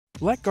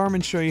Let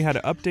Garmin show you how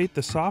to update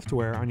the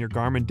software on your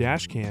Garmin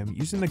Dash Cam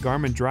using the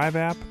Garmin Drive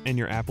app and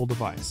your Apple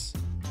device.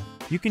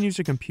 You can use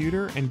a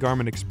computer and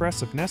Garmin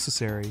Express if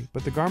necessary,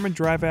 but the Garmin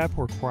Drive app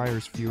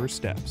requires fewer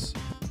steps.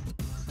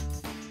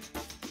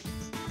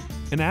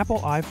 An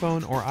Apple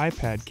iPhone or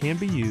iPad can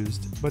be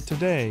used, but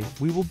today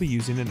we will be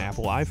using an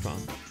Apple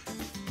iPhone.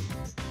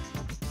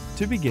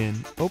 To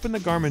begin, open the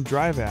Garmin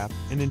Drive app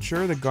and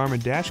ensure the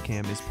Garmin Dash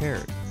Cam is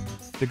paired.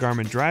 The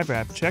Garmin Drive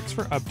app checks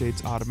for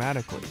updates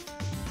automatically.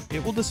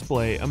 It will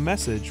display a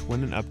message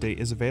when an update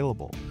is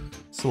available.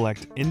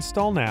 Select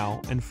Install Now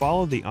and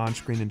follow the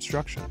on-screen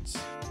instructions.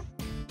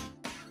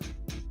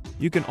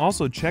 You can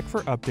also check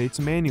for updates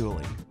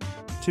manually.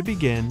 To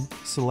begin,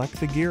 select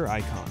the gear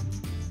icon.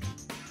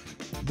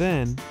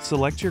 Then,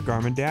 select your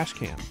Garmin Dash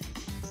Cam.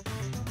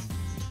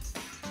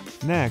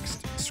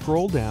 Next,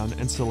 scroll down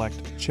and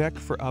select Check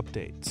for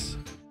Updates.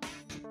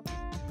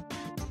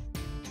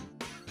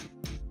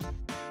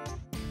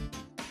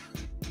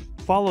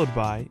 Followed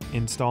by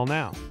Install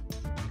Now.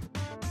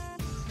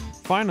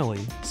 Finally,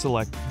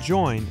 select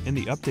Join and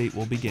the update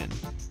will begin.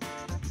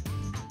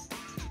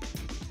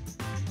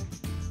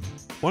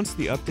 Once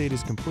the update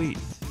is complete,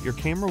 your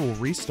camera will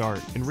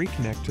restart and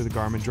reconnect to the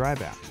Garmin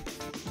Drive app.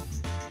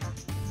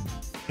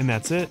 And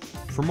that's it.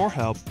 For more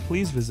help,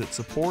 please visit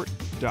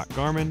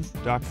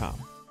support.garmin.com.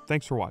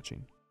 Thanks for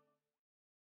watching.